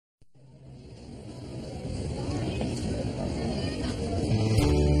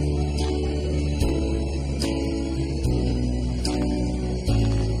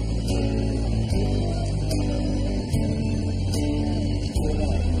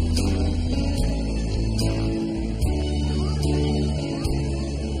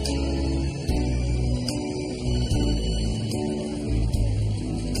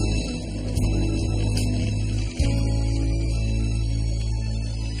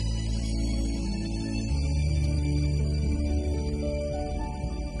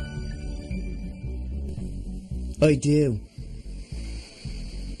I do.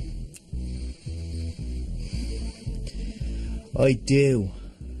 I do.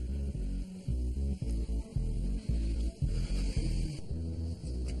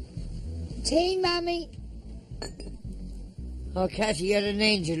 Tea, Mammy. Oh, Cathy, you're an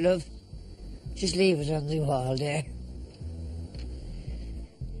angel, love. Just leave it on the wall there.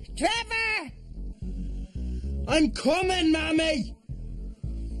 Trevor! I'm coming, Mammy!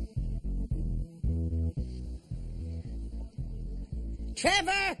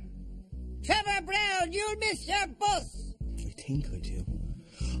 Trevor! Trevor Brown, you'll miss your bus! I think I do.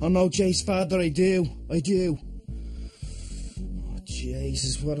 Oh no, Jay's father, I do. I do. Oh,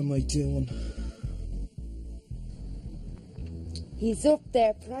 Jesus, what am I doing? He's up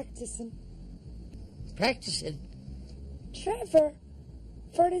there practicing. Practicing? Trevor,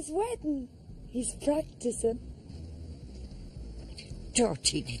 for his wedding, he's practicing.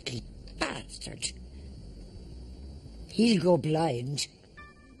 Dirty little bastard. He'll go blind.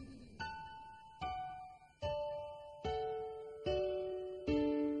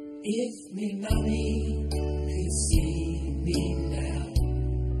 If me mommy could see me now,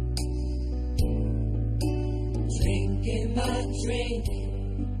 drinking my drink,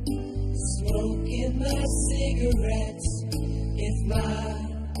 smoking my cigarettes. If ma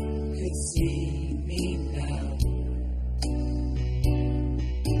could see me now,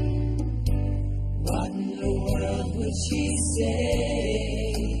 what in the world would she say?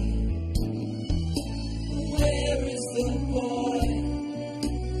 Where is the boy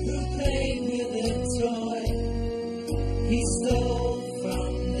who played with a toy he stole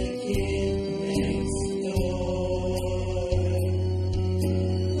from the kid next door?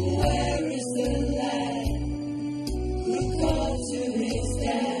 Where is the lad who called to his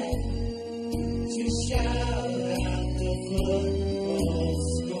dad to shout out the football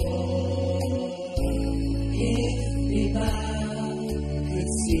score? If me mom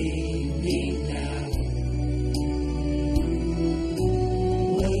could see me now,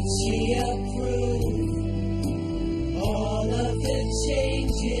 would she approve all of the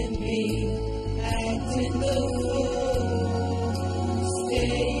change in me, acting the fool,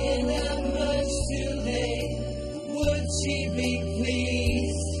 staying out much too late? Would she be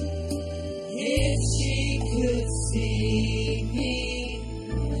pleased if she could see me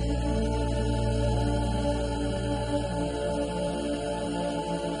now?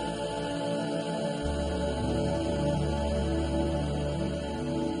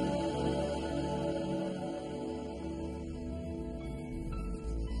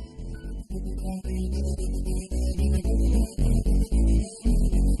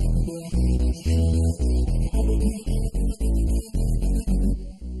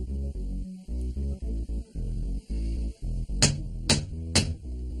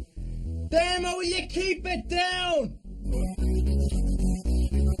 Damn, will you keep it down?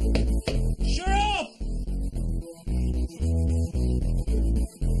 Shut up!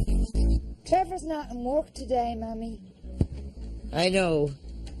 Trevor's not in work today, Mammy. I know.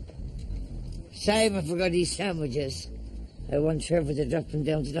 Simon forgot his sandwiches. I want Trevor to drop them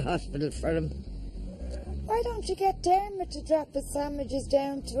down to the hospital for him. Why don't you get Dermot to drop his sandwiches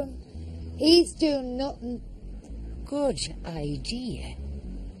down to him? He's doing nothing. Good idea.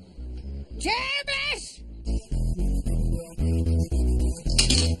 Jervis!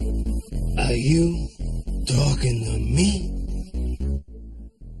 Are you talking to me?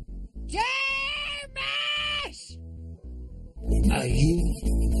 Jervis! Are you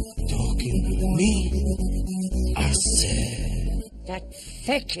talking to me? I said... That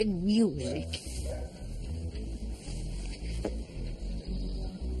feckin' music.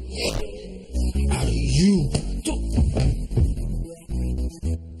 Are you...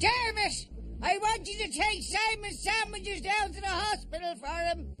 Jervis! I want you to take Simon's sandwiches down to the hospital for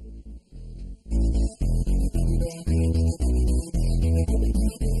him.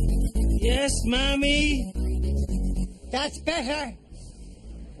 Yes, Mommy? That's better.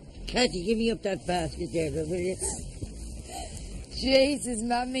 Cathy, give me up that basket there, will you? Jesus,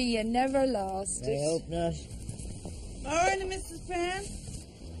 Mammy, you never lost I it. hope not. Morning, Mrs. Brown.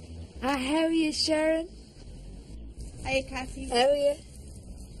 How are you, Sharon? Hiya, Cathy. How are you?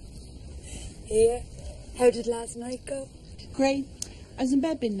 Here. How did last night go? Great. I was in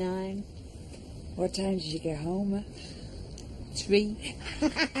bed by 9. What time did you get home at? 3.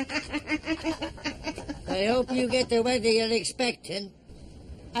 I hope you get the weather you're expecting.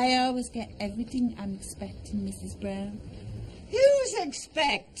 I always get everything I'm expecting, Mrs. Brown. Who's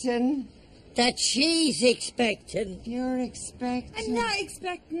expecting? That she's expecting. You're expecting. I'm not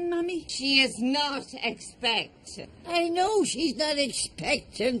expecting, Mummy. She is not expecting. I know she's not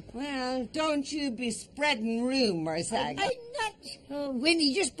expecting. Well, don't you be spreading rumours, I'm Aggie. not. Oh,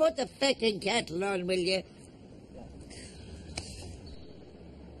 Winnie, just put the feckin' kettle on, will you?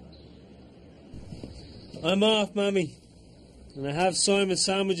 I'm off, Mammy. And I have Simon's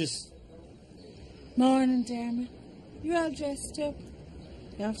sandwiches. Morning, Dermot. You all dressed up?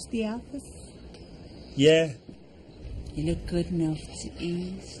 You off to the office? Yeah, You look good enough to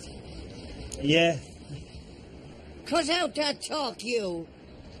ease. yeah. Cut out that talk, you.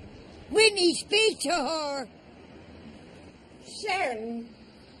 Winnie, speak to her. Sharon,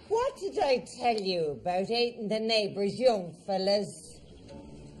 what did I tell you about eating the neighbours' young fellas?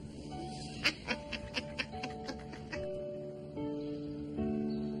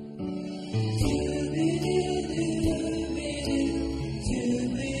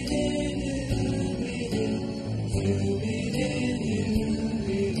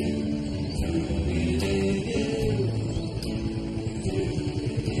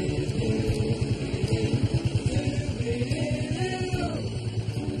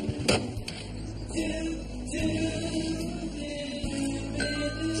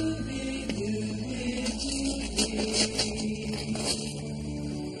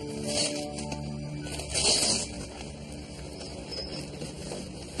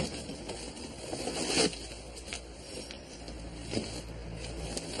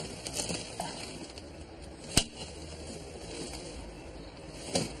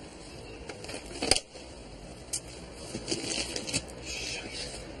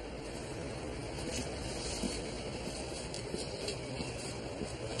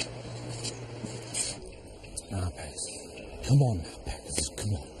 Now, Pax. Come on now, Pax.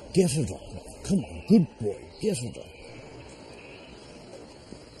 Come on. Get it up now. Come on, good boy. Get it up.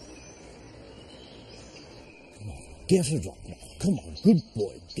 Come on. Get it up now. Come on, good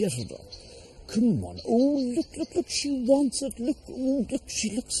boy. Get it up. Come on. Oh, look. She wants it. Look. Oh, look.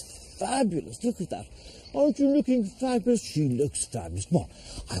 She looks fabulous. Look at that. Aren't you looking fabulous? She looks fabulous. Come on.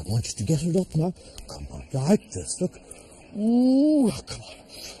 I want you to get it up now. Come on. Like this. Look. Ooh, come on.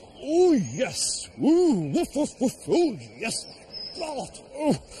 Oh, yes. Ooh, woof, woof, woof. Oh, yes. God.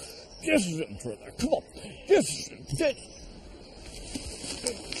 Oh, get it in for there. Come on. Get it in. Get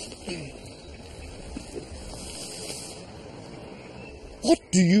What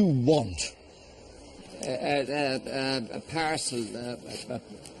do you want? A parcel,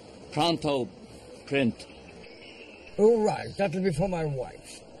 pronto print. Oh, right. That'll be for my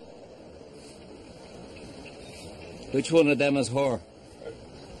wife. Which one of them is her?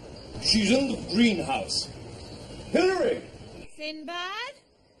 She's in the greenhouse. Hillary! Sinbad?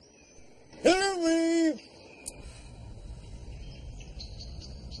 Hillary!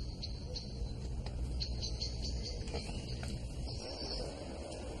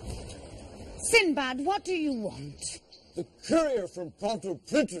 Sinbad, what do you want? The courier from Pronto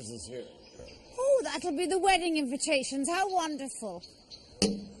Printers is here. Oh, that'll be the wedding invitations. How wonderful.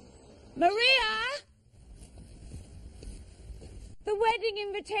 Maria! The wedding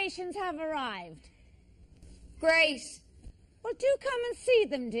invitations have arrived. Great. Well, do come and see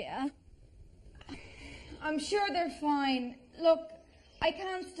them, dear. I'm sure they're fine. Look, I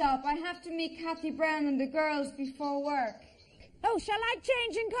can't stop. I have to meet Kathy Brown and the girls before work. Oh, shall I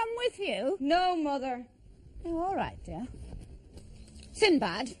change and come with you? No, Mother. Oh, all right, dear.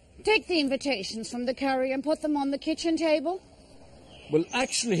 Sinbad, take the invitations from the courier and put them on the kitchen table. Well,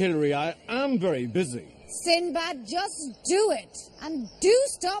 actually, Hillary, I am very busy. Sinbad, just do it. And do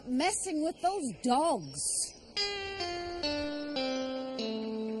stop messing with those dogs.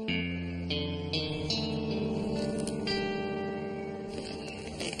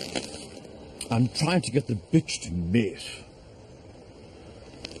 I'm trying to get the bitch to mate.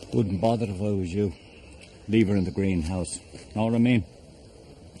 Wouldn't bother if I was you. Leave her in the greenhouse. Know what I mean?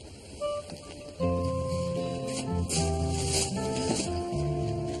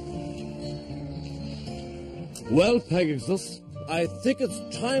 Well, Pegasus, I think it's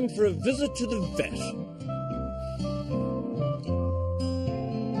time for a visit to the vet.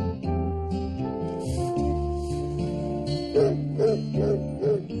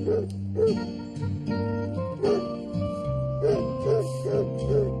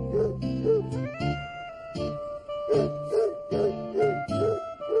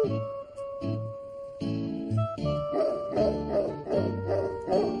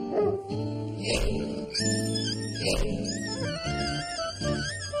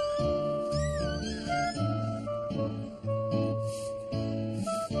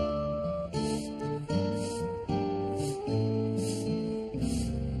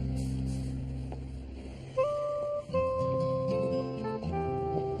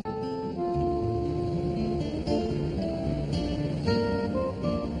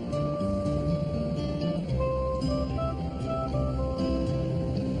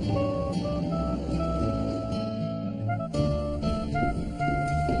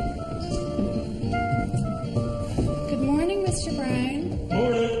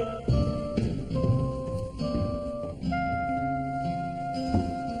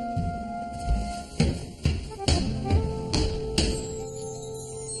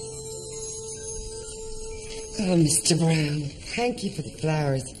 Oh, Mr. Brown, thank you for the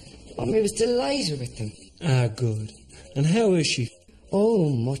flowers. Mummy was delighted with them. Ah, good. And how is she? Oh,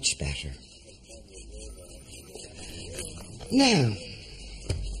 much better. Now,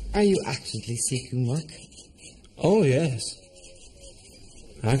 are you actively seeking work? Oh, yes.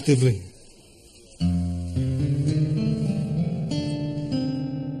 Actively.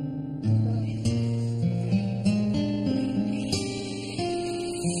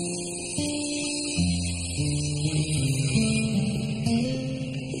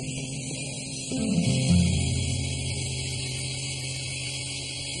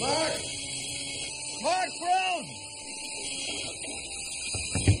 Mark Brown!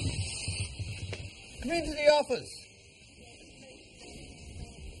 Come into the office.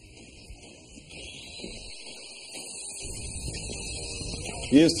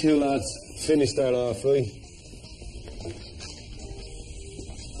 You two lads finished that off, right?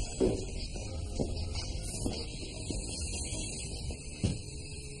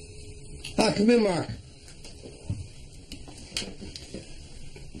 Come in, Mark.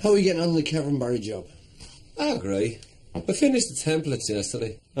 How are we getting on the Kevin Barry job? Ah, great. I finished the templates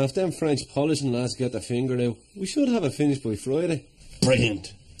yesterday. And if them French polishing lads get their finger out, we should have it finished by Friday.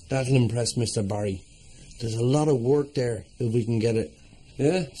 Brilliant. That'll impress Mr. Barry. There's a lot of work there if we can get it.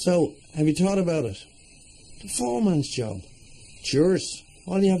 Yeah? So, have you thought about it? The foreman's job. It's yours.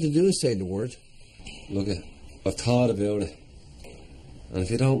 All you have to do is say the word. Look, I've thought about it. And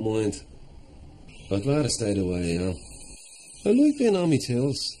if you don't mind, I'd rather stay the way I am. I like being on me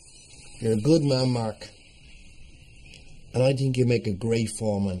tools. You're a good man, Mark. And I think you make a great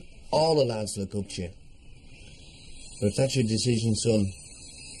foreman. All the lads look up to you. But if that's your decision, son,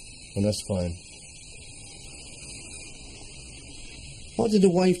 then that's fine. What did the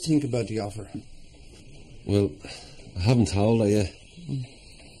wife think about the offer? Well, I haven't told her yet.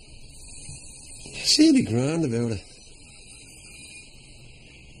 She'll be grand about it.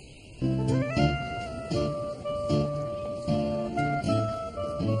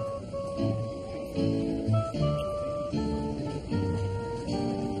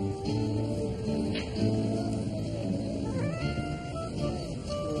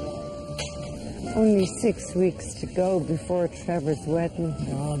 Only 6 weeks to go before Trevor's wedding.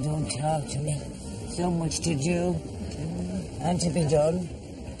 Oh, don't talk to me. So much to do and to be done,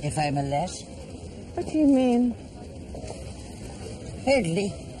 if I'm a let. What do you mean?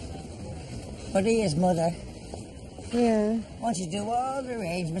 Hardly. But he is mother. Yeah. Wants to do all the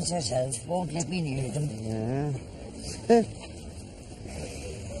arrangements herself. Won't let me near them. Yeah.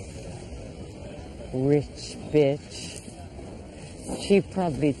 Rich bitch. She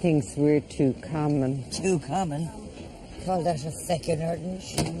probably thinks we're too common. Too common? Call that a second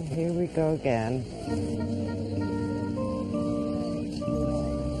ordinance. Here we go again.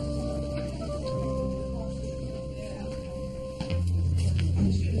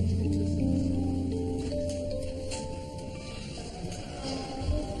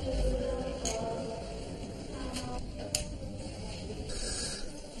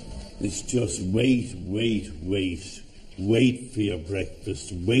 It's just wait. Wait for your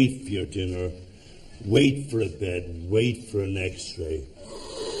breakfast, wait for your dinner, wait for a bed, wait for an x-ray.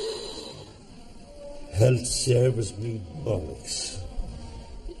 Health service me bollocks.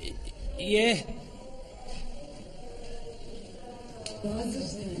 Yeah.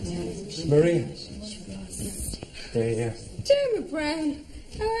 Maria. There you are. Dermot Brown,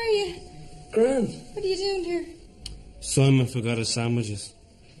 how are you? Grand. What are you doing here? Simon forgot his sandwiches,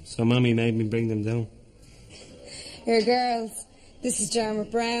 so Mommy made me bring them down. Here, girls, this is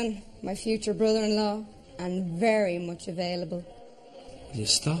Dermot Brown, my future brother-in-law, and very much available. Will you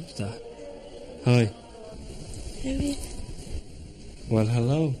stop that? Hi. Hello. Well,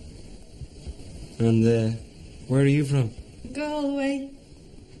 hello. And, where are you from? Galway.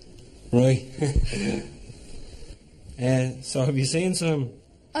 Right. So have you seen Simon?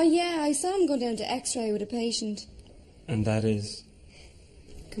 Oh, yeah, I saw him go down to X-ray with a patient. And that is?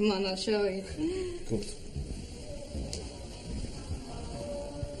 Come on, I'll show you. Good.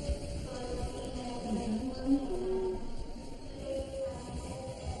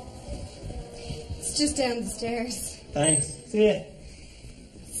 It's just down the stairs. Thanks. See ya.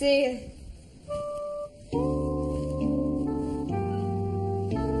 See ya.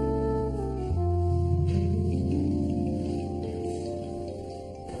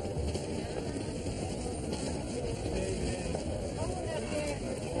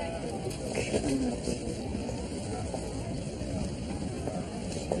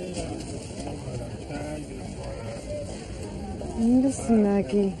 Listen,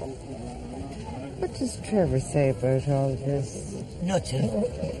 Maggie. What does Trevor say about all this? Nothing.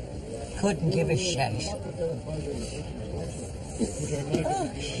 couldn't give a shite.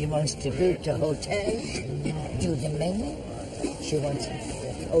 Oh, she wants to book the hotel, do the menu. She wants a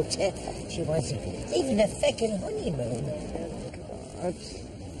hotel. She wants even a feckin' honeymoon. God.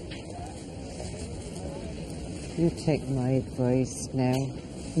 You take my advice now.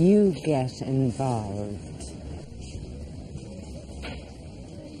 You get involved.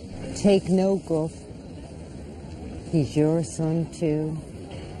 Take no guff. He's your son too.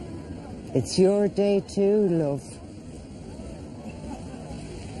 It's your day too, love.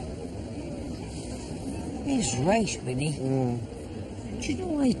 He's right, Winnie. Do you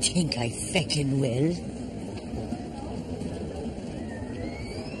know, I think I feckin' will.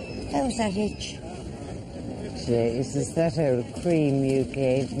 How's that itch? Jesus, that old cream you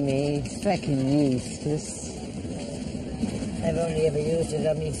gave me, it's feckin' useless. I've only ever used it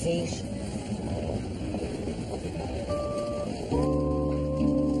on my feet.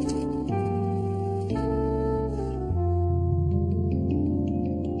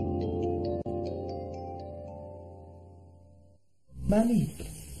 Mammy,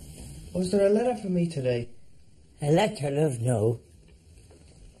 was there a letter for me today? A letter, love? No.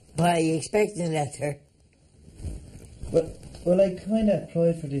 Why, are you expecting a letter? Well, I kind of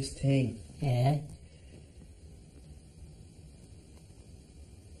applied for this thing. Yeah?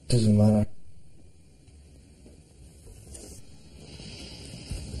 Doesn't matter.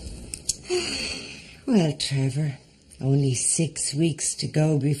 Well, Trevor, only 6 weeks to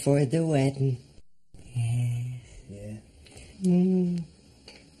go before the wedding. Yeah.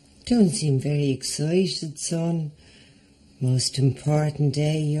 Don't seem very excited, son. Most important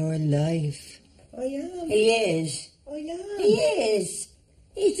day of your life. I am. He is. I am. He is.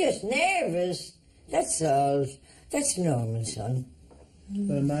 He's just nervous. That's all. That's normal, son.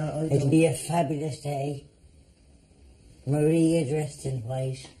 Well, Ma, I It'll don't... be a fabulous day. Maria dressed in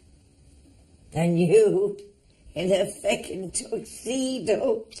white. And you in a feckin'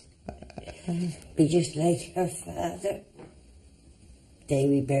 tuxedo. Be just like your father. Day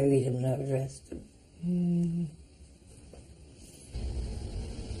we buried him, not dressed him.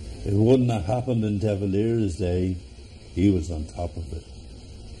 It wouldn't have happened in De Valera's day. He was on top of it.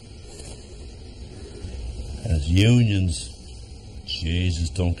 As unions, Jesus,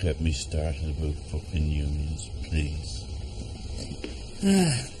 don't get me started about fucking unions, please.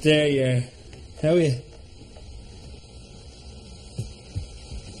 There you are. How are you?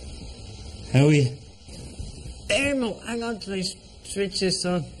 How are you? There, no, hang on till I switch this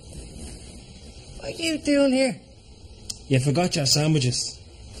on. What are you doing here? You forgot your sandwiches.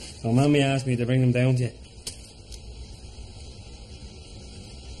 So Mammy asked me to bring them down to you.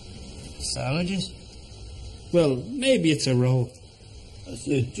 Sandwiches? Well, maybe it's a roll. I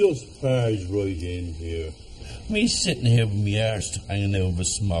said, just barge right in here. Me sitting here with my arse hanging out of a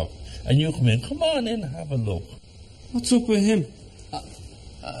smock, and you come in. Come on in and have a look. What's up with him?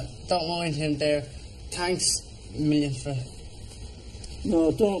 Don't mind him there. Thanks a million for it.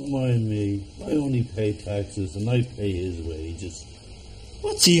 No, don't mind me. I only pay taxes and I pay his wages.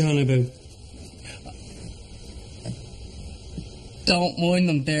 What's he on about? Don't mind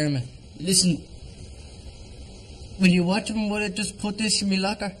them there, man. Listen, will you watch him while I just put this in my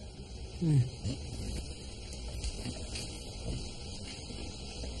locker?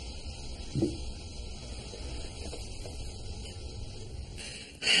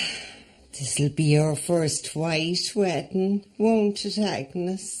 This'll be your first white wedding, won't it,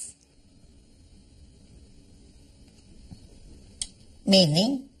 Agnes?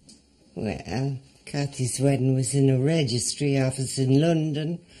 Meaning? Well, Cathy's wedding was in a registry office in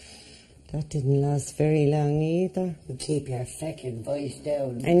London. That didn't last very long either. You keep your feckin' voice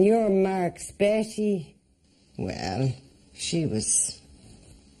down. And your Mark's Betty, well, she was...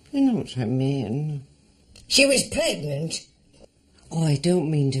 You know what I mean. She was pregnant? Oh, I don't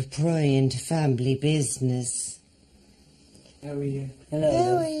mean to pry into family business. How are you? Hello.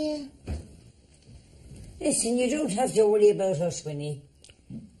 How are you? Listen, you don't have to worry about us, Winnie.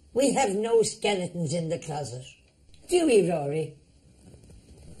 We have no skeletons in the closet. Do we, Rory?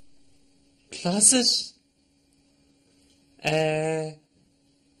 Closet?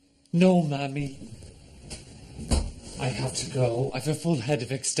 No, Mammy. I have to go. I've a full head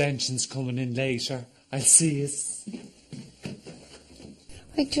of extensions coming in later. I'll see us.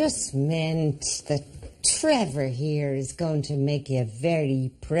 I just meant that Trevor here is going to make you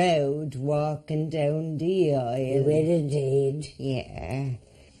very proud walking down the aisle. You will indeed. Yeah.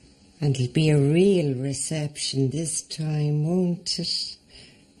 And it'll be a real reception this time, won't it?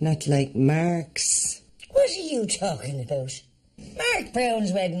 Not like Mark's. What are you talking about? Mark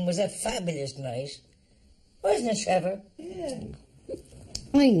Brown's wedding was a fabulous night. Wasn't it, Trevor? Yeah.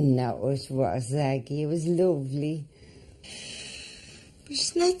 I know it was, Aggie. It was lovely. But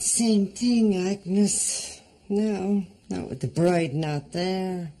it's not the same thing, Agnes. No, not with the bride not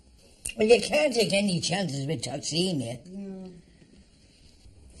there. Well, you can't take any chances with Toxina. No.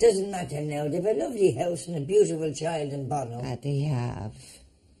 Doesn't matter now. They've a lovely house and a beautiful child in Bono. That they have.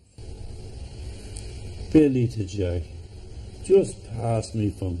 Billy to Jay. Just pass me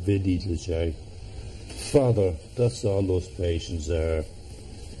from Billy to Jay. Father, that's all those patients are.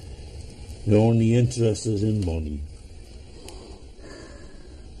 They're only interested in money.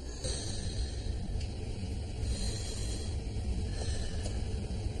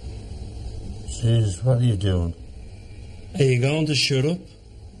 Jesus, what are you doing? Are you going to shut up?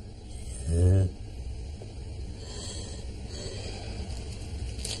 Yeah.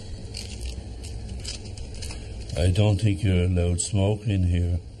 I don't think you're allowed smoking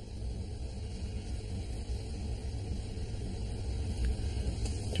here.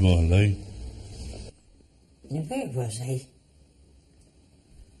 Do you want to lie? Now, where was I?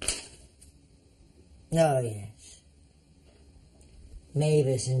 Oh, yes.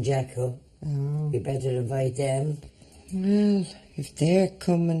 Mavis and Jacko. Oh. You better invite them. Well, if they're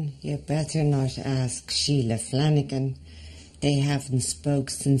coming, you better not ask Sheila Flanagan. They haven't spoke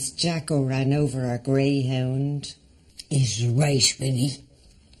since Jacko ran over our greyhound. Is right, Winnie.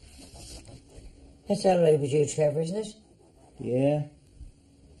 That's all right with you, Trevor, isn't it? Yeah.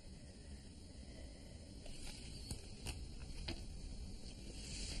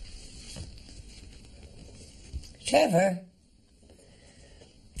 Trevor,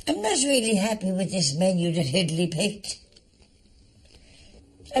 I'm not really happy with this menu that Hidley picked.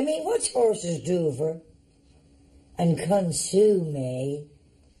 I mean, what's horses Dover and consume?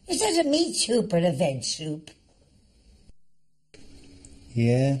 Is that a meat soup or a veg soup?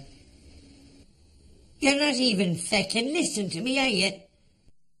 Yeah. You're not even feckin' listen to me, are you?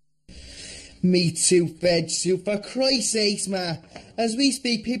 Meat soup, veg soup, for Christ's sakes, ma. As we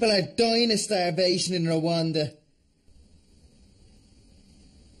speak, people are dying of starvation in Rwanda.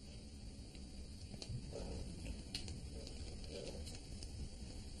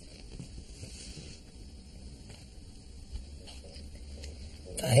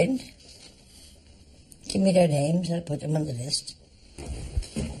 Fine. Give me their names, I'll put them on the list.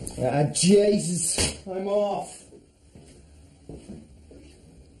 Ah, Jesus, I'm off.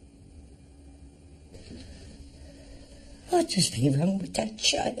 What must be wrong with that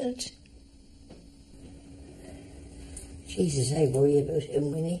child? Jesus, I worry about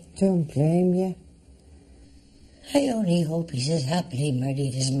him, Winnie. Don't blame you. I only hope he's as happily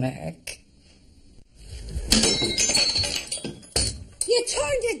married as Mark. You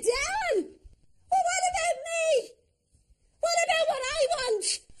turned it down? Well, what about me? What about what I want?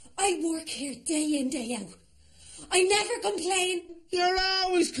 I work here day in, day out. I never complain. You're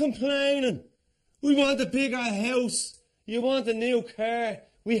always complaining. We want a bigger house. You want a new car.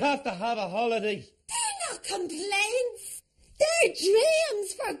 We have to have a holiday. They're not complaints. They're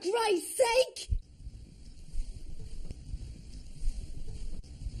dreams, for Christ's sake.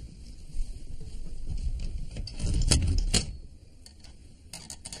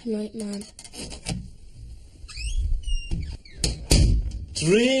 Good night, Mum.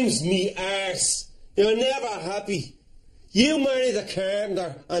 Dreams, me arse. You're never happy. You married a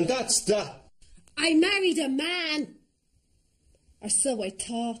carpenter, and that's that. I married a man. Or so I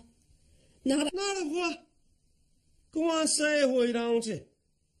thought. Not a what? Go on, say it, why don't you?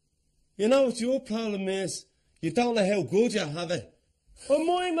 You know what your problem is? You don't know how good you have it. Well,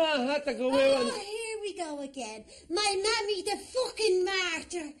 my man had to go out and... Here we go again. My mammy, the fucking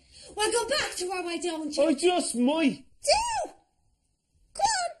martyr. Well, go back to her, why don't you? I just might. Do! Go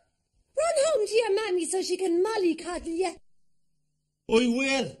on. Run home to your mammy so she can mollycoddle you. I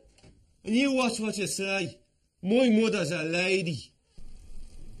will. And you watch what you say. My mother's a lady.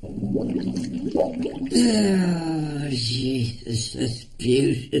 Oh, Jesus, that's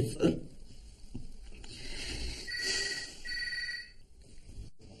beautiful.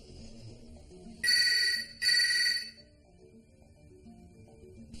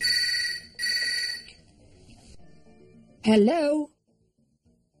 Hello?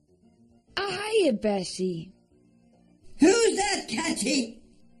 Hiya, Bessie. Who's that, Catty?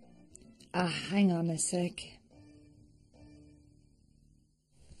 Hang on a sec.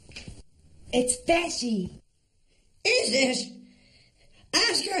 It's Bessie. Is it?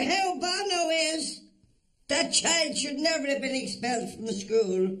 Ask her how Bono is. That child should never have been expelled from the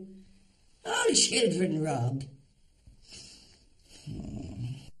school. All children rob.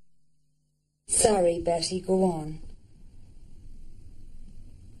 Sorry, Betty, go on.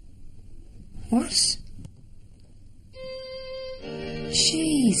 What?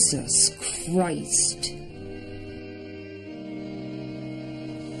 Jesus Christ.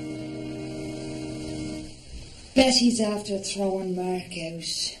 Betty's after throwing Mark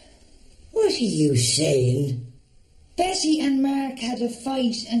out. What are you saying? Betty and Mark had a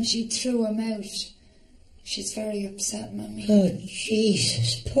fight and she threw him out. She's very upset, Mummy. Oh,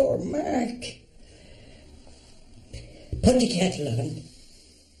 Jesus, poor Mark. Put the kettle on.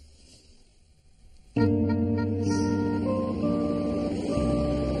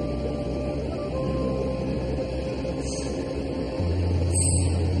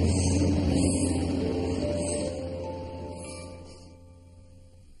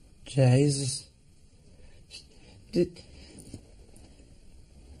 Jesus.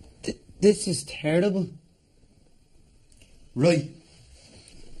 This is terrible. Right.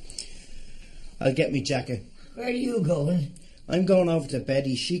 I'll get me jacket. Where are you going? I'm going over to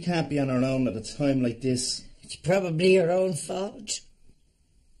Betty. She can't be on her own at a time like this. It's probably her own fault.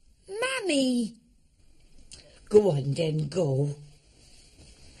 Mammy! Go on then, go.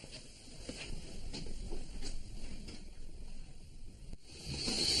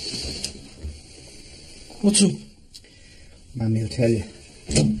 What's up? Mammy will tell you.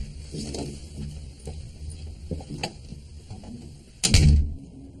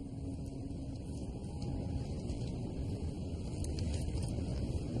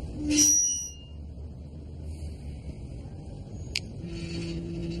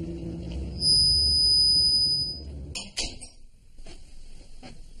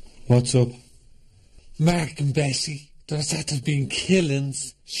 What's up? Mark and Bessie, there's had to have been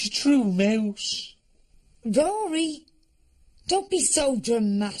killings. She threw him out. Rory, don't be so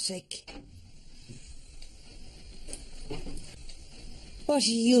dramatic. What are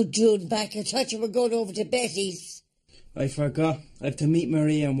you doing back? I thought you were going over to Betty's. I forgot. I have to meet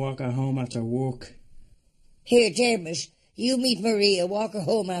Maria and walk her home after work. Here, Dermot, you meet Maria, walk her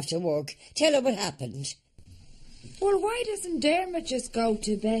home after work. Tell her what happened. Well, why doesn't Dermot just go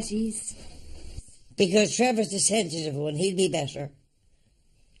to Betty's? Because Trevor's the sensitive one. He'll be better.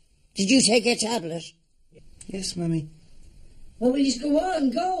 Did you take your tablet? Yes, Mummy. Well, will you go on?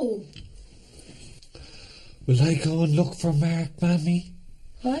 Go. Will I go and look for Mark, Mammy?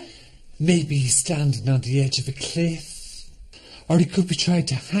 What? Maybe he's standing on the edge of a cliff. Or he could be trying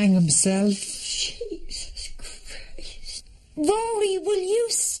to hang himself. Jesus Christ. Rory, will you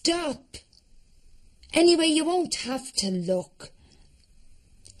stop? Anyway, you won't have to look.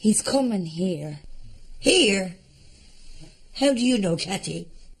 He's coming here. Here? How do you know, Cathy?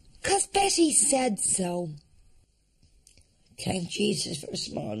 'Cause Betty said so. Thank Jesus for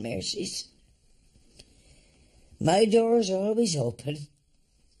small mercies. My door's always open.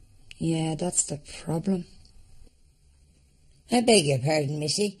 Yeah, that's the problem. I beg your pardon,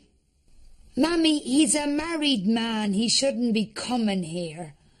 Missy. Mammy, he's a married man. He shouldn't be coming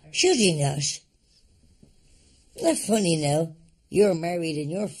here. Should he not? Not funny now. You're married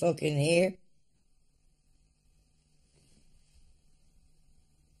and you're fucking here.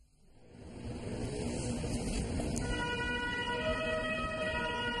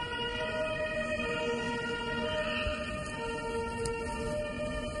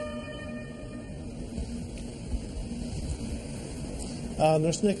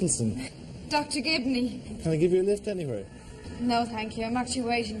 Nurse Nicholson, Dr. Gibney. can I give you a lift anywhere? No, thank you. I'm actually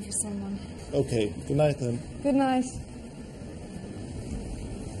waiting for someone. Okay, good night then. Good night.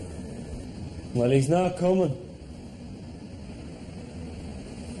 Well, he's not coming.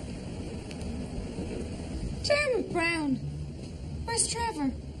 Dermot Brown. Where's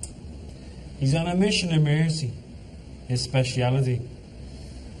Trevor? He's on a mission of mercy. His speciality.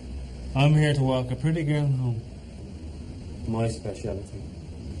 I'm here to walk a pretty girl home. My speciality.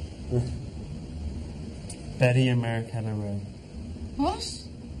 Betty and Mark had a row. What?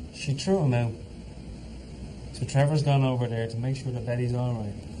 She threw him out. So Trevor's gone over there to make sure that Betty's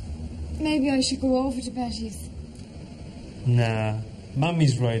alright. Maybe I should go over to Betty's. Nah,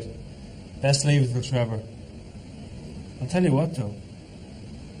 Mummy's right. Best leave it with Trevor. I'll tell you what though.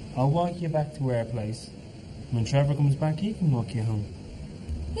 I'll walk you back to our place. When Trevor comes back, he can walk you home.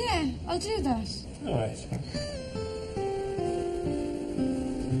 Yeah, I'll do that. Alright.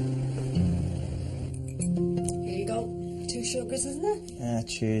 Here you go. 2 sugars, isn't it?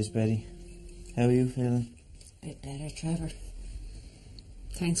 Cheers, Betty. How are you feeling? Bit better, Trevor.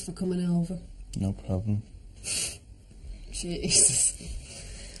 Thanks for coming over. No problem. Jesus.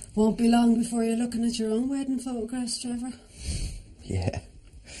 Won't be long before you're looking at your own wedding photographs, Trevor. Yeah.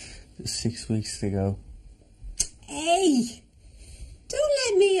 There's 6 weeks to go. Hey! Don't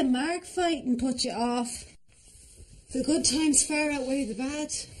let me and Mark fight and put you off. The good times far outweigh the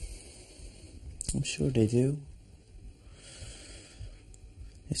bad. I'm sure they do.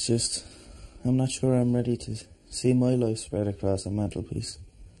 It's just, I'm not sure I'm ready to see my life spread across a mantelpiece.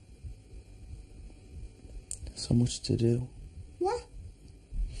 So much to do. What?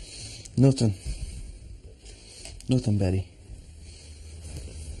 Nothing. Nothing, Betty.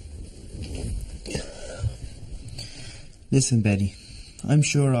 Listen, Betty, I'm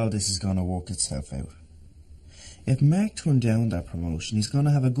sure all this is going to work itself out. If Mark turned down that promotion, he's going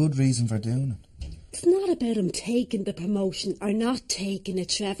to have a good reason for doing it. It's not about him taking the promotion or not taking it,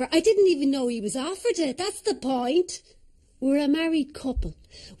 Trevor. I didn't even know he was offered it. That's the point. We're a married couple.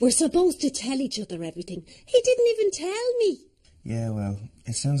 We're supposed to tell each other everything. He didn't even tell me. Yeah, well,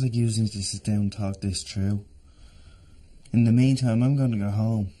 it sounds like you need to sit down and talk this through. In the meantime, I'm going to go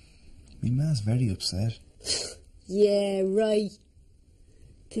home. My ma's very upset. Yeah, right.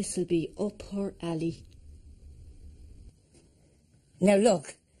 This'll be up her alley. Now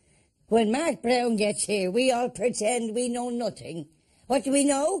look, when Mark Brown gets here, we all pretend we know nothing. What do we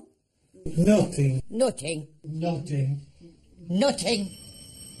know? Nothing. Nothing. Nothing. Nothing.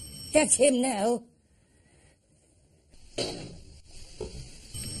 That's him now.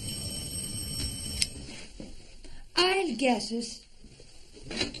 I'll get it.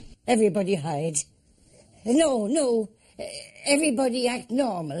 Everybody hide. No. Everybody act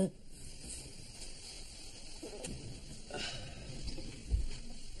normal.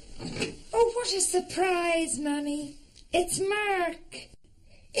 Oh, what a surprise, Mammy. It's Mark.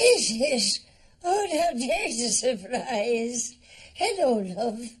 Is it? Oh, now there's a surprise. Hello,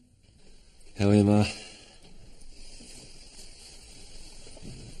 love. How are you, Ma?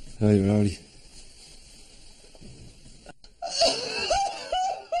 How are you, Rory?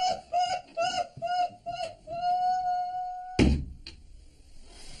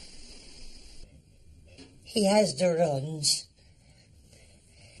 He has the runs.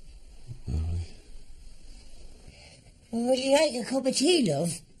 Would you like a cup of tea,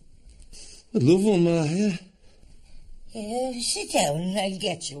 love? I'd love one, Ma, yeah. Yeah, sit down and I'll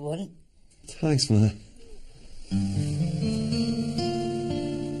get you one. Thanks, Ma.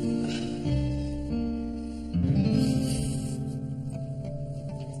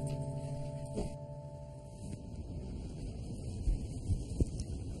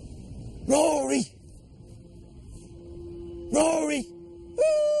 Rory! Rory!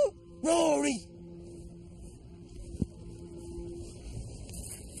 Ooh, Rory!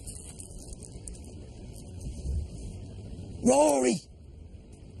 Rory!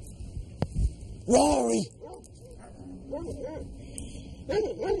 Rory!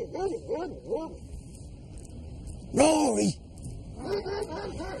 Rory!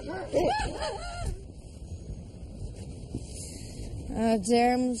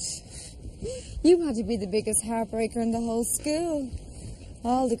 Dermot, you had to be the biggest heartbreaker in the whole school.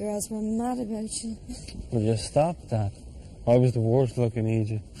 All the girls were mad about you. Will you stop that? I was the worst looking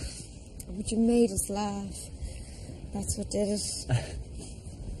idiot. But you made us laugh. That's what did it.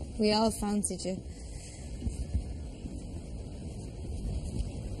 We all fancied you.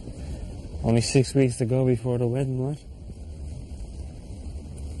 Only 6 weeks to go before the wedding, what?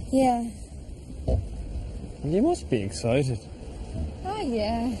 Yeah. You must be excited. Oh,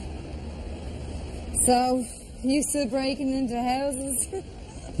 yeah. So, you still breaking into houses?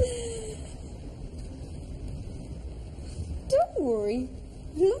 Don't worry.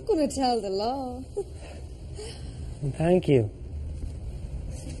 I'm not going to tell the law. Thank you.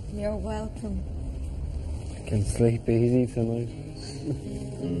 You're welcome. I can sleep easy tonight.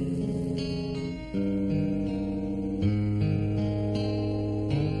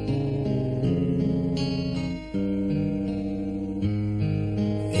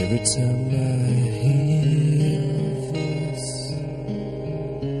 Every time I hear your voice,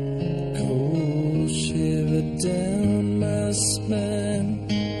 cold shiver down my spine.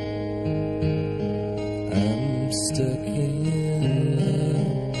 I'm stuck in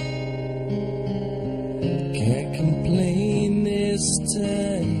love, can't complain this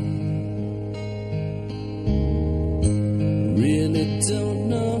time. Really don't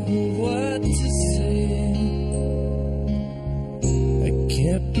know what to say. I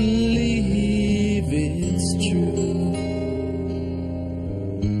can't believe it's true.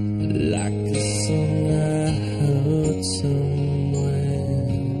 Like a song I heard somewhere,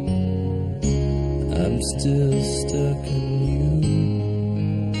 I'm still stuck in you.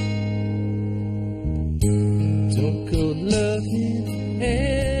 Don't go loving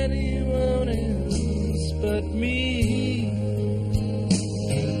anyone else but me.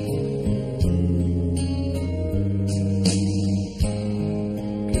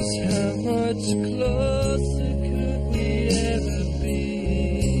 Much closer could we ever be?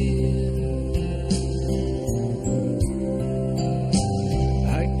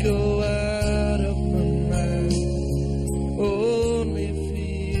 I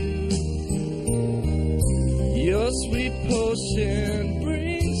potion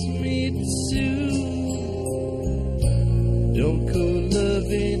brings me to. Don't go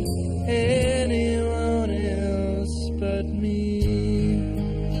loving anyone else but me.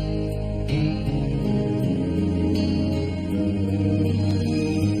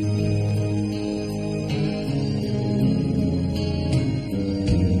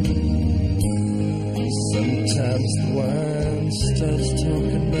 Sometimes the wine starts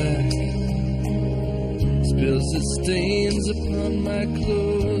talking back, spills its stains upon my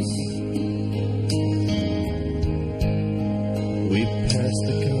clothes. We pass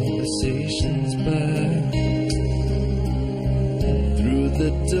the conversations by. Through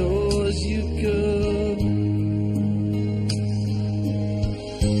the doors you go.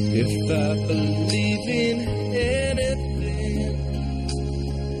 If I believe in anything,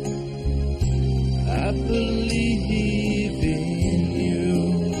 I believe in you.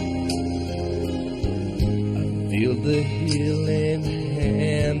 I feel the healing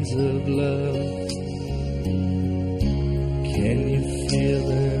hands of love. Can you feel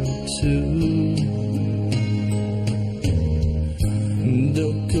them too?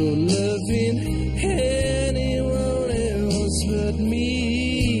 Don't go loving anyone else but me.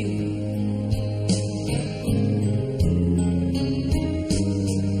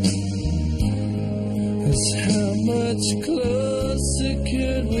 How much closer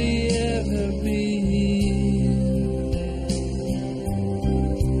could we ever be?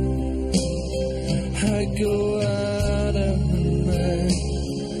 I go out of the night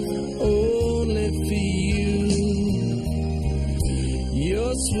only for you.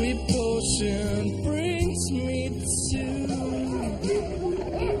 Your sweet potion brings me to.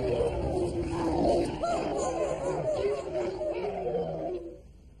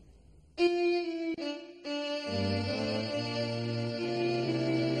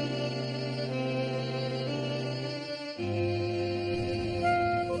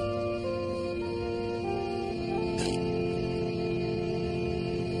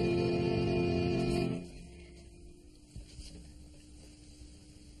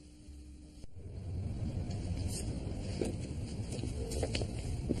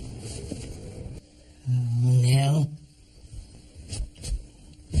 Now,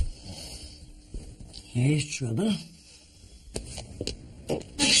 here's trouble.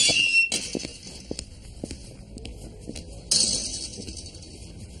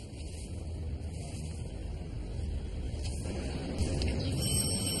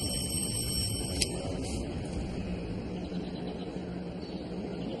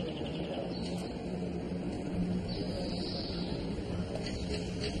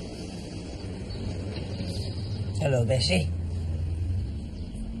 Hello, Bessie.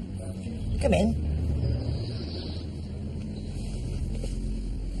 Come in.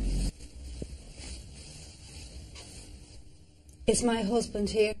 Is my husband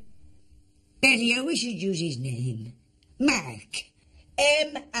here? Betty, I wish you'd use his name. Mark.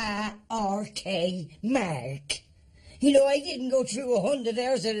 M-A-R-K. Mark. You know, I didn't go through 100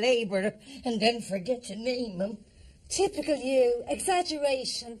 hours of labour and then forget to name him. Typical you.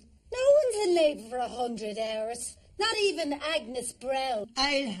 Exaggeration. No one's in labour for 100 hours. Not even Agnes Brown.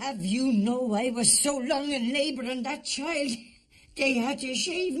 I'll have you know I was so long in labour on that child, they had to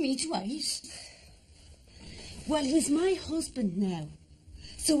shave me twice. Well, he's my husband now.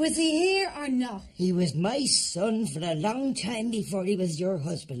 So is he here or not? He was my son for a long time before he was your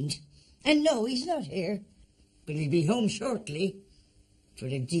husband. And no, he's not here. But he'll be home shortly for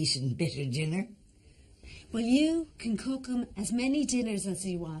a decent bit of dinner. Well, you can cook him as many dinners as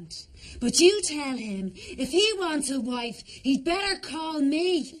you want. But you tell him, if he wants a wife, he'd better call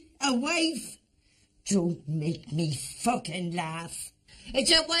me. A wife? Don't make me fucking laugh.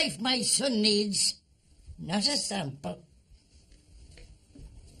 It's a wife my son needs, not a sample.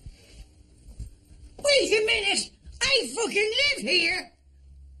 Wait a minute! I fucking live here!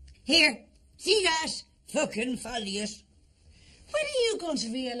 Here, see that? Fucking follious. When are you going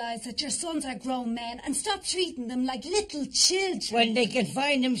to realise that your sons are grown men and stop treating them like little children? When they can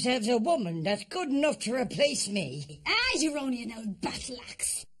find themselves a woman that's good enough to replace me. Ah, you're only an old battle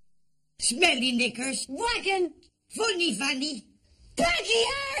axe. Smelly knickers. Wagon. Funny fanny. Baggy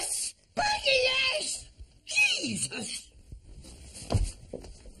arse. Baggy arse. Jesus.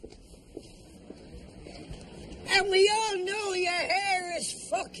 And we all know your hair is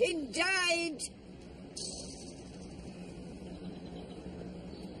fucking dyed.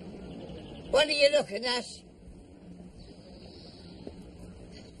 What are you looking at?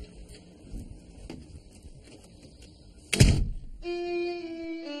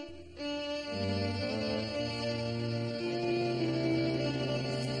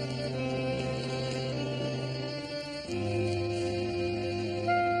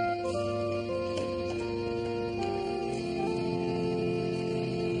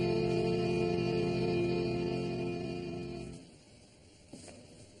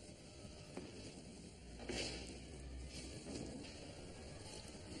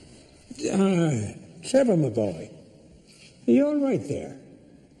 Trevor, my boy. Are you all right there?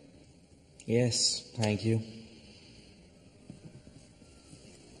 Yes, thank you.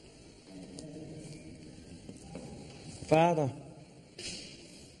 Father,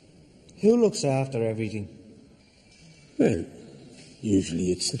 who looks after everything? Well,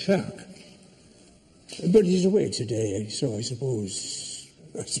 usually it's the clerk. But he's away today, so I suppose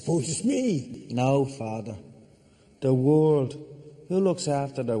it's me. No, Father. The world. Who looks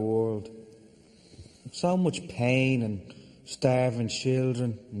after the world? So much pain and starving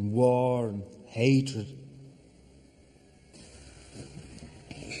children and war and hatred.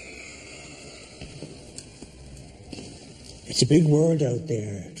 It's a big world out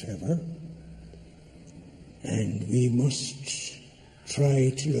there, Trevor. And we must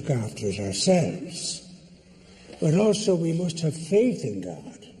try to look after it ourselves. But also we must have faith in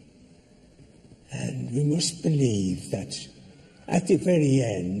God. And we must believe that at the very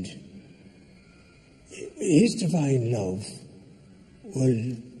end, His divine love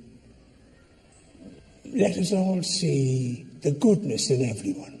will let us all see the goodness in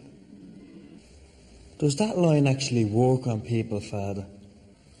everyone. Does that line actually work on people, Father?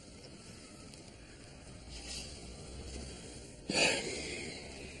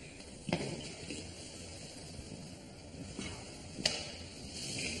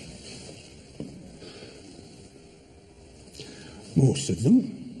 Most of them,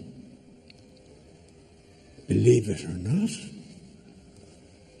 believe it or not.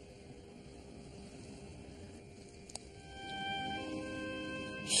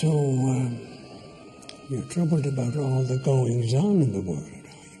 So, you're troubled about all the goings on in the world, are you?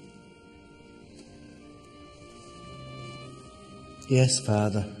 Yes,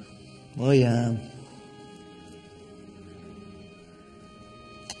 Father, I am.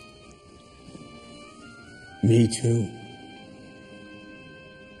 Me too.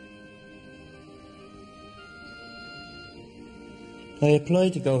 I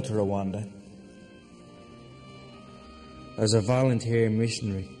applied to go to Rwanda as a volunteer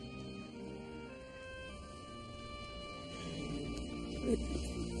missionary.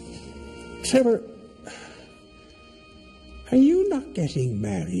 Trevor, are you not getting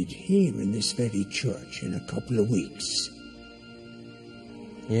married here in this very church in a couple of weeks?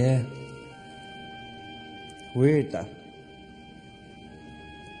 Yeah. Weird, that.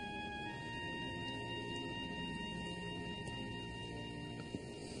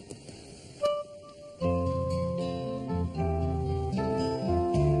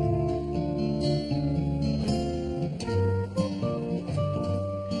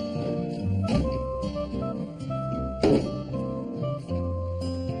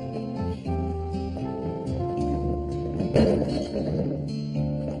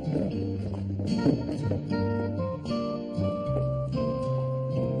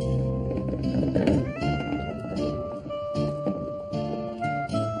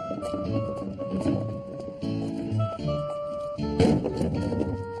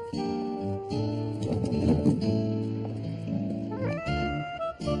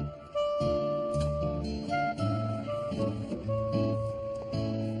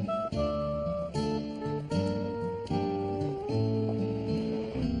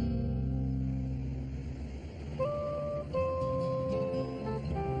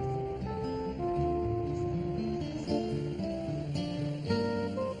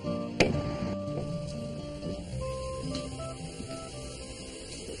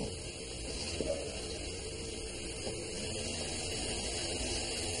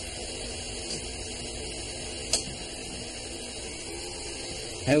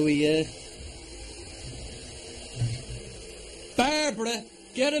 How are you? Barbara,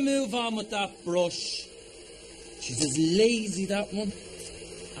 get a move on with that brush. She's as lazy, that one.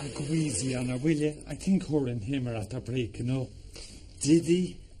 I'll go easy on her, will you? I think her and him are after breaking up. Did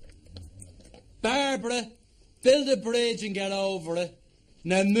he? Barbara, build a bridge and get over it.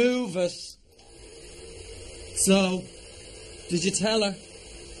 Now move it. So, did you tell her?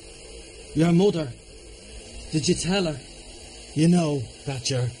 Your mother. Did you tell her? You know that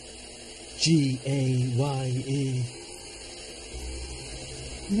you're G-A-Y-E.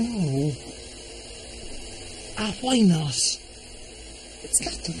 No. Why not? It's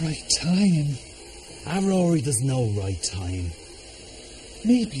not the right time. Rory, there's no right time.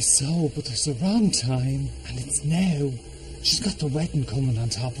 Maybe so, but there's a wrong time, and it's now. She's got the wedding coming on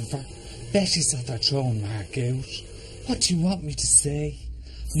top of her. Betty's at her throwing Mark out. What do you want me to say?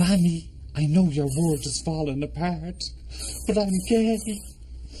 Mammy, I know your world is falling apart, but I'm gay.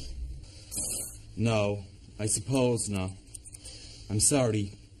 No, I suppose not. I'm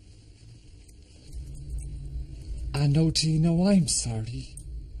sorry. I know, Tino, I'm sorry.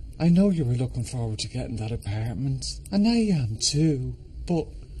 I know you were looking forward to getting that apartment, and I am too, but...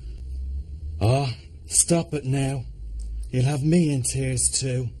 Ah, stop it now. You'll have me in tears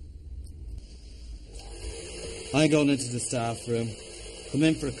too. I'm going into the staff room. Come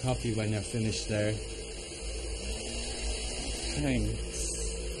in for a coffee when you're finished there. Thanks.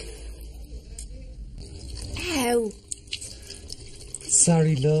 Ow.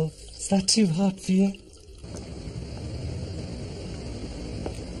 Sorry, love. Is that too hot for you?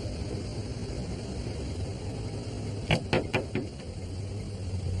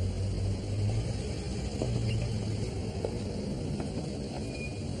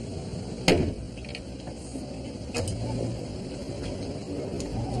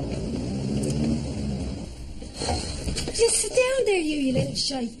 Just sit down there, you little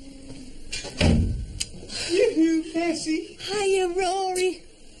shite. Yoo-hoo, Bessie. Hiya, Rory.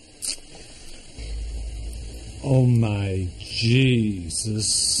 Oh my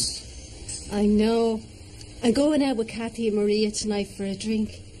Jesus. I know. I'm going out with Kathy and Maria tonight for a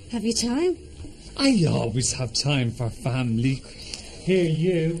drink. Have you time? I always have time for family. Here,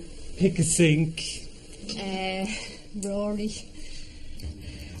 you. Pick a sink. Rory.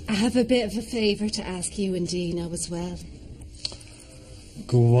 I have a bit of a favour to ask you and Dino as well.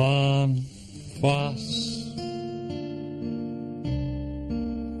 Go on. What?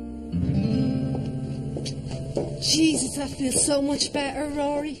 Jesus, that feels so much better,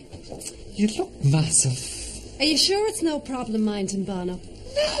 Rory. You look massive. Are you sure it's no problem minding Bono?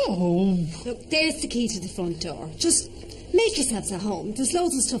 No. Look, there's the key to the front door. Just make yourselves at home. There's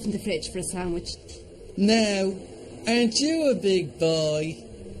loads of stuff in the fridge for a sandwich. Now, aren't you a big boy?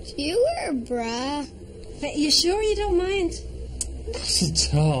 You were, brah. But you sure you don't mind? Not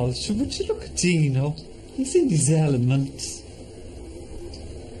at all. Sure, would you look at Dino? He's in his element.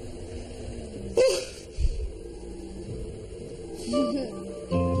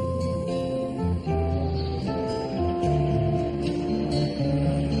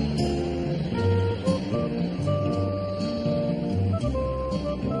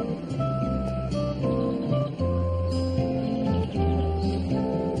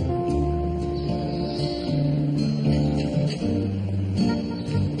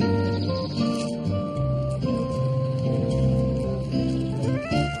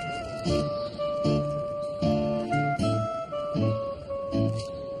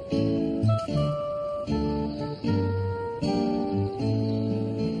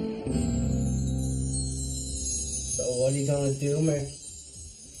 What are you going to do, Mark?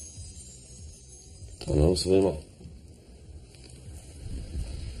 Don't know, Swimmer.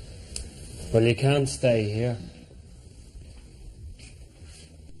 Well, you can't stay here.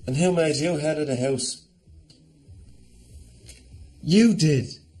 And who made you head of the house? You did.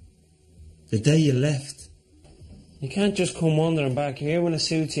 The day you left. You can't just come wandering back here when it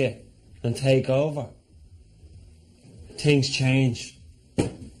suits you and take over. Things change.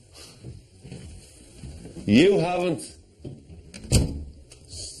 You haven't.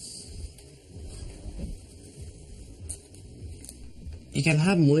 You can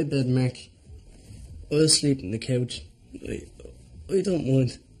have my bed, Mark. I'll sleep on the couch. I don't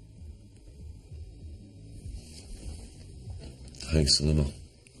mind. Thanks, Limo.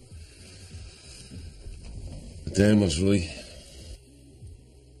 But Dan was right.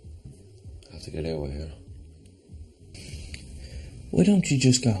 I have to get out of here. Why don't you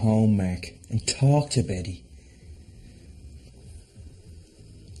just go home, Mark, and talk to Betty?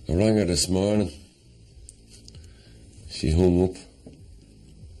 I rang her this morning. She hung up.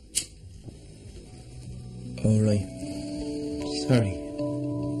 All right. Sorry.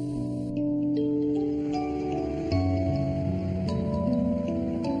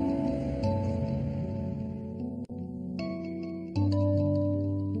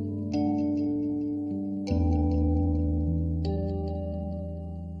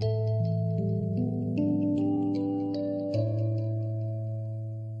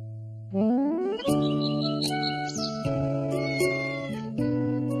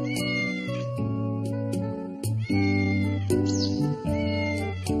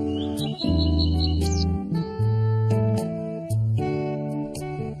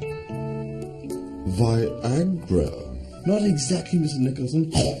 Viagra. Not exactly, Mrs.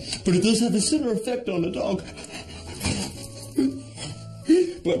 Nicholson, but it does have a similar effect on the dog.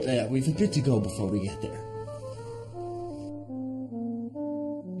 But we've a bit to go before we get there.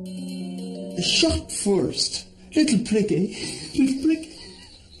 A shot first. Little prick, eh? Little prick.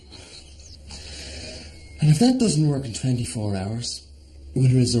 And if that doesn't work in 24 hours,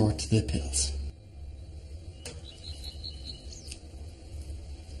 we'll resort to the pills.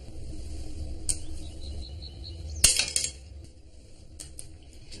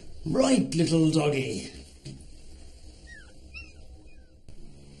 Right, little doggy.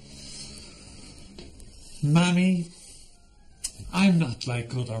 Mammy, I'm not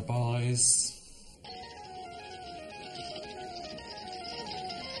like other boys.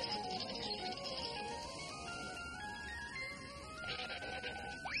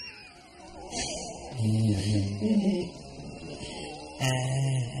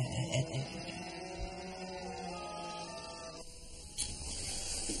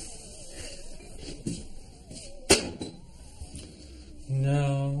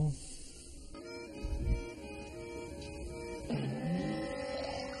 No.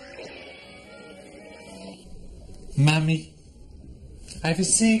 Mammy, I have a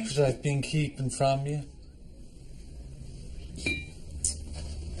secret I've been keeping from you.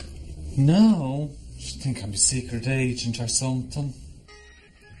 No, you think I'm a secret agent or something.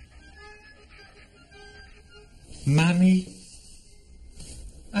 Mammy,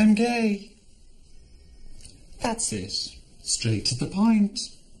 I'm gay. That's it. Straight to the point.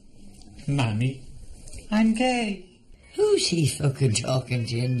 Mammy, I'm gay. Who's he fucking talking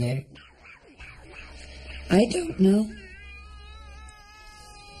to in there? I don't know.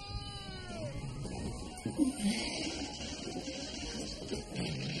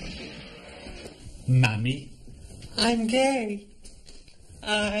 Mammy, I'm gay.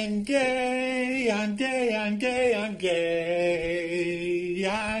 I'm gay, I'm gay, I'm gay, I'm gay.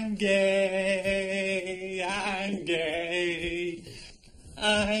 I'm gay, I'm gay.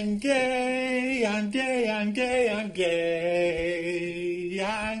 I'm gay, I'm gay, I'm gay, I'm gay.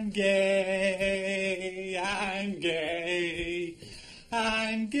 I'm gay, I'm gay.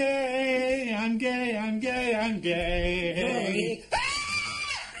 I'm gay, I'm gay, I'm gay, I'm gay.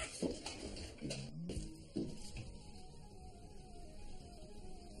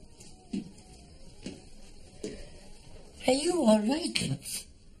 Are you all right, love?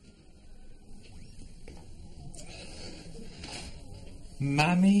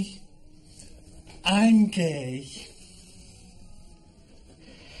 Mammy, I'm gay.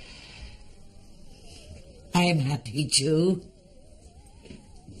 I'm happy too.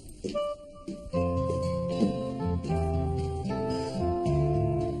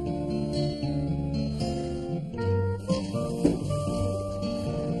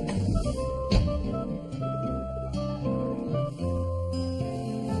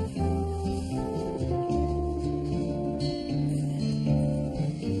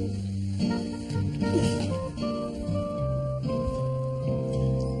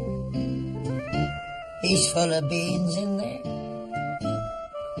 He's full of beans in there.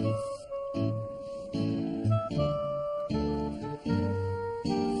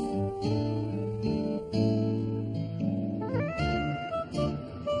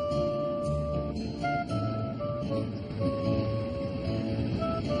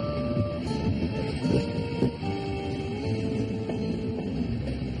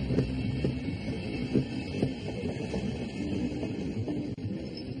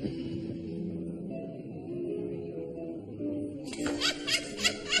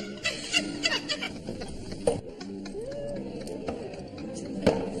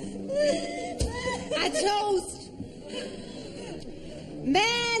 A toast.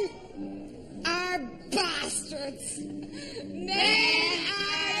 Men are bastards. Men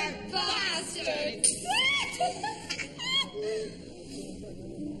are bastards.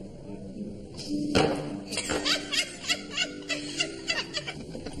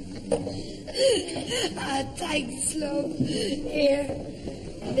 Thanks, love. Here.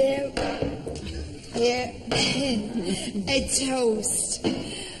 A toast.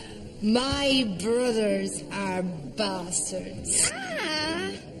 My brothers are bastards.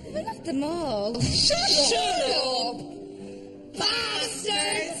 Well, not them all. Shut up!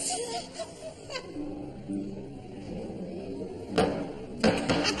 Bastards!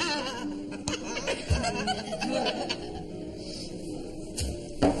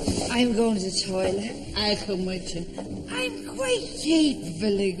 I'm going to the toilet. I'll come with you. I'm quite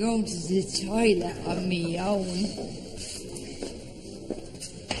capable of going to the toilet on my own.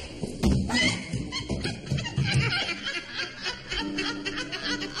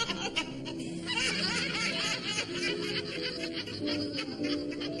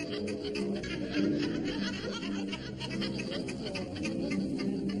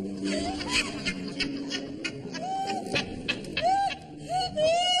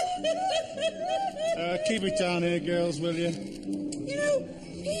 Keep it down here, girls, will you? You know,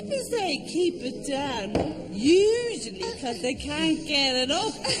 people say keep it down, usually because they can't get it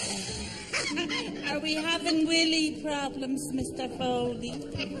up. Are we having willy problems, Mr. Foley?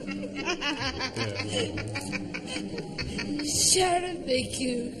 Sharon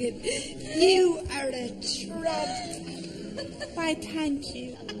McCugan, you are a trump. Why, thank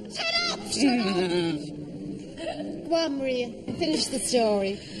you. Shut up! Go on, Maria, finish the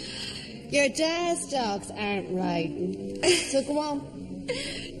story. Your dad's dogs aren't riding, so go on.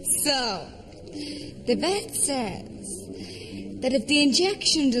 So, the vet says that if the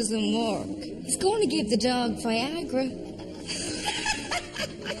injection doesn't work, he's going to give the dog Viagra.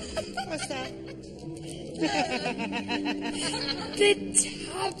 What's that? The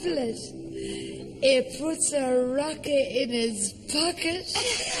tablet. It puts a rocket in his pocket.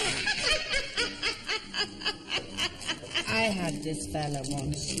 I had this fella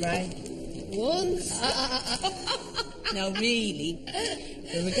once, right? Once? No, really.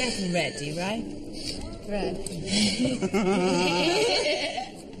 We were getting ready, right? Right.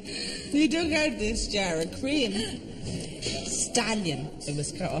 He took out this jar of cream. Stallion, it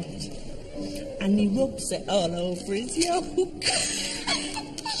was called. And he rubs it all over his yoke.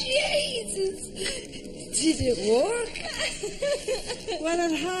 Jesus! Did it work? Well,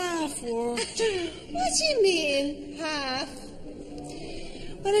 it half worked. What do you mean, half?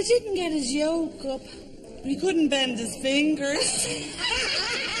 Well, it didn't get his yoke up. He couldn't bend his fingers.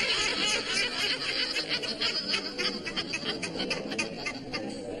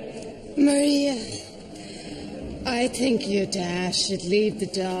 Maria, I think your dad should leave the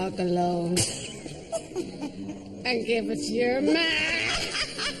dog alone and give it to your man.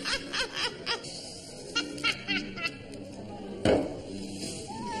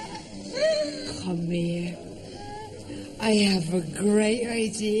 Come here. I have a great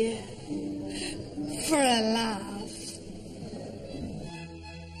idea for a laugh.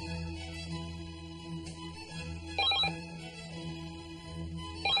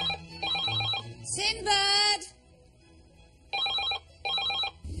 Sinbad!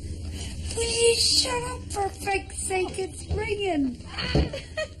 Will you shut up, for fuck's sake? It's ringing.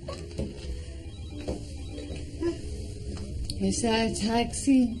 Is that a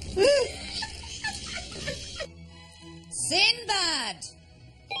taxi? Sinbad!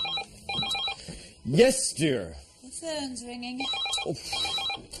 Yes, dear. The phone's ringing. Oh,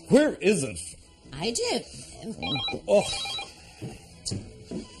 where is it? I do. Oh.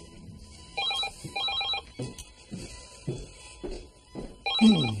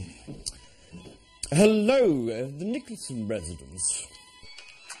 Hello, the Nicholson residence.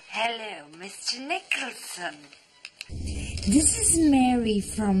 Hello, Mr. Nicholson. This is Mary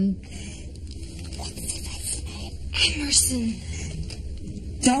from... What's the vet's name? Emerson.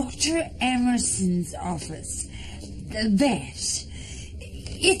 Dr. Emerson's office. The vet.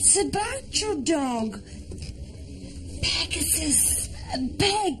 It's about your dog, Pegasus.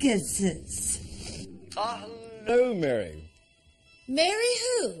 Pegasus. Hello, Mary. Mary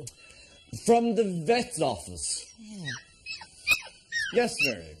who? From the vet's office. Yes,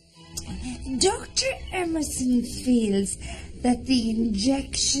 Mary. Dr. Emerson feels that the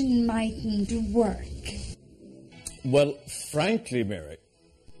injection mightn't work. Well, frankly, Mary,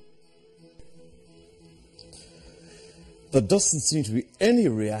 there doesn't seem to be any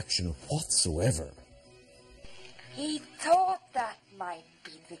reaction whatsoever. He thought that might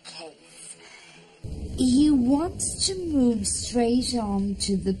be the case. He wants to move straight on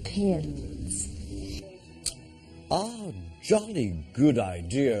to the pills. Ah, jolly good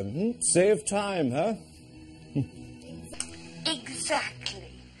idea. Save time, huh?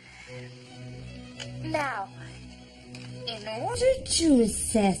 Exactly. Now, in order to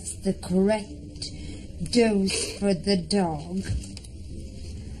assess the correct dose for the dog,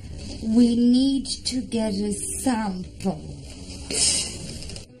 we need to get a sample.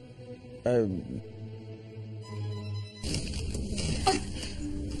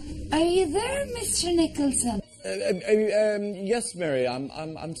 Are you there, Mr. Nicholson? Yes, Mary,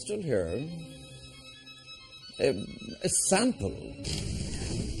 I'm still here. A sample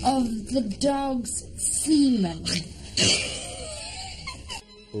of the dog's semen.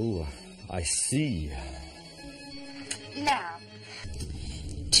 Oh, I see. Now,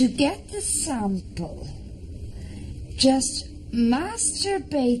 to get the sample, just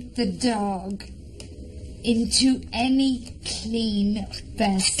masturbate the dog into any clean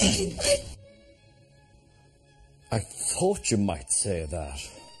vessel. I thought you might say that.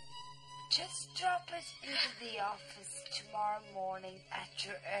 Just drop it into the office tomorrow morning at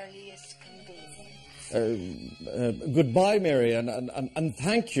your earliest convenience. Goodbye, Mary, and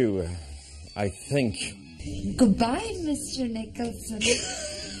thank you, I think. Goodbye, Mr. Nicholson. Is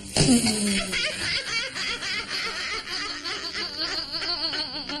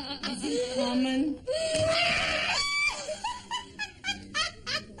he coming?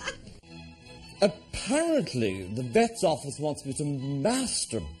 apparently the vet's office wants me to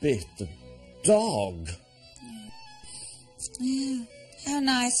masturbate the dog. Yeah, how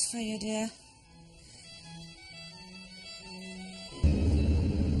nice for you, dear.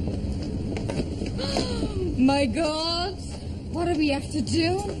 My God, what do we have to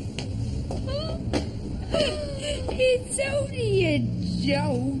do? It's only a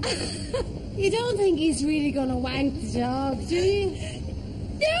joke. You don't think he's really going to wank the dog, do you?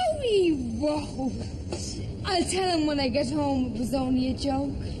 No, he won't. I'll tell him when I get home it was only a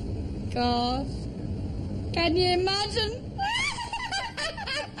joke. God, can you imagine?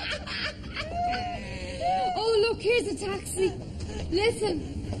 Oh, look, here's a taxi.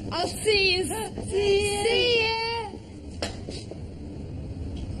 Listen, I'll see you. See ya.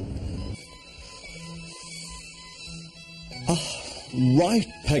 Right,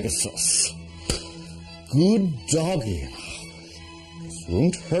 Pegasus. Good doggy. This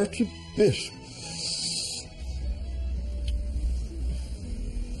won't hurt a bit.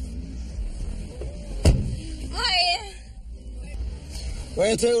 Hiya.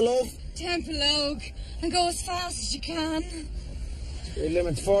 Where to, love? Temple Oak. And go as fast as you can. Speed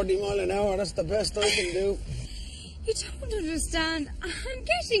limit's 40 mile an hour. That's the best I can do. You don't understand. I'm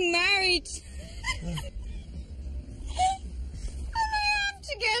getting married.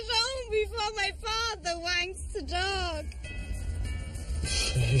 To get home before my father wanks the dog.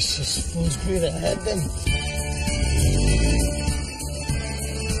 Jesus, full speed ahead then.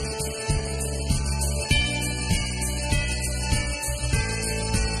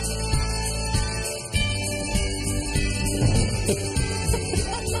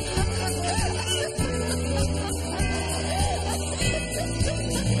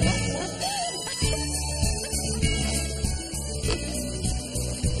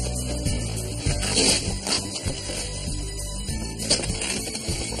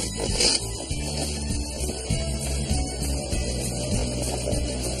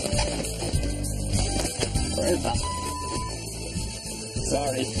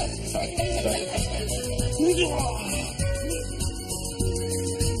 Sorry.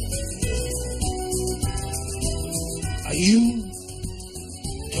 Are you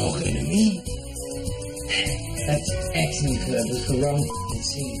talking to me? That's excellent, clever. Wrong.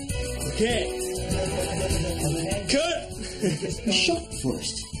 See. Okay. Cut! Shut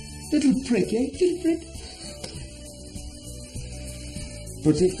first. Little prick, eh? Little prick.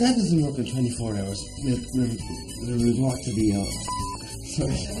 But if that doesn't work in 24 hours, we'll resort to the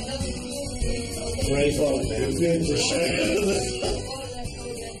sorry.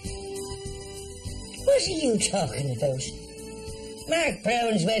 What are you talking about? Mark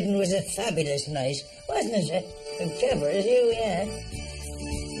Brown's wedding was a fabulous night, wasn't it? As clever as you, yeah.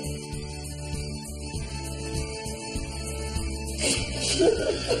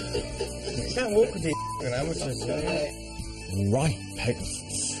 Can't walk with these amateurs. Right,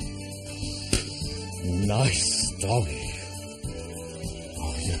 Pegasus. Nice doggy.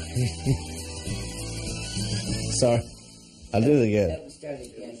 Sorry, I'll do it again.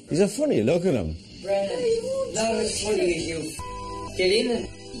 He's a funny, look at him. Not as funny as you. Get in and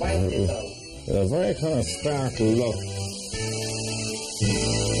wipe it out. With a very kind of startled look.